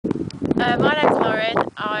My name's Lauren,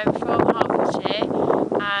 I'm from Hertfordshire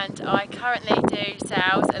and I currently do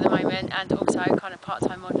sales at the moment and also kind of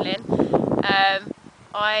part-time modelling.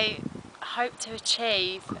 I hope to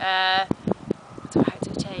achieve, what do I hope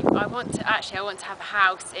to achieve? I want to have a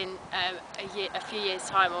house in a few years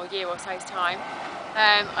time or a year or so's time.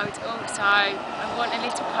 I want a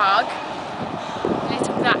little pug, a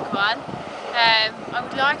little black one. I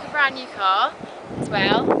would like a brand new car as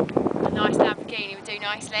well, a nice Lamborghini would do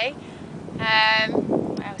nicely.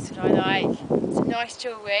 What else would I like? Some nice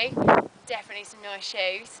jewellery, definitely some nice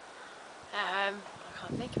shoes. I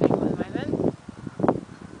can't think of anyone at the moment.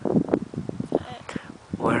 Is that it?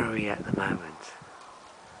 Where are we at the moment?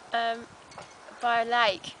 By a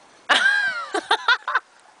lake.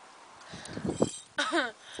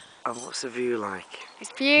 And what's the view like?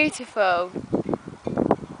 It's beautiful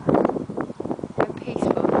and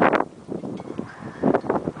peaceful.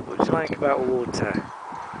 What do you like about water?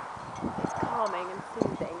 It's calming and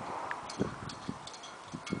soothing.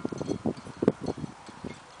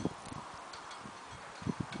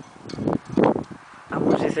 And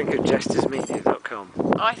what do you think of JessMedia.com?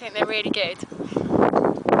 I think they're really good.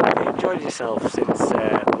 Have you enjoyed yourself since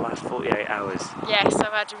the last 48 hours? Yes,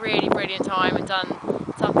 I've had a really brilliant time and done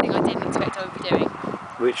something I didn't expect I would be doing.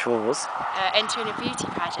 Which was? Entering a beauty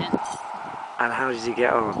pageant. And how did you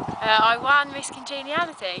get on? I won Miss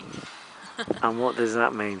Congeniality. And what does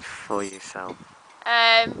that mean for yourself?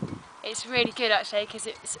 It's really good actually because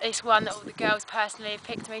it's one that all the girls personally have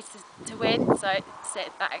picked me to win, so it's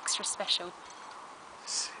that extra special.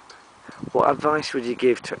 Super. What advice would you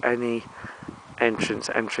give to any entrants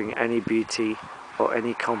entering any beauty or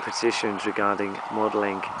any competitions regarding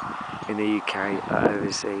modelling in the UK or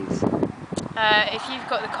overseas? If you've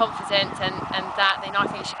got the confidence and that, then I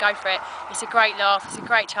think you should go for it. It's a great laugh, it's a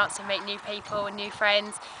great chance to meet new people and new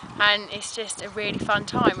friends, and it's just a really fun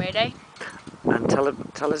time, really. And tell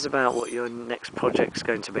us about what your next project's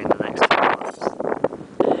going to be in the next 12 months.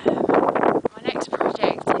 My next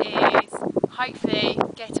project is hopefully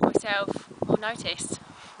getting myself more noticed.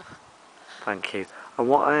 Thank you. And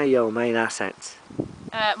what are your main assets?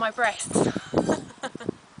 My breasts.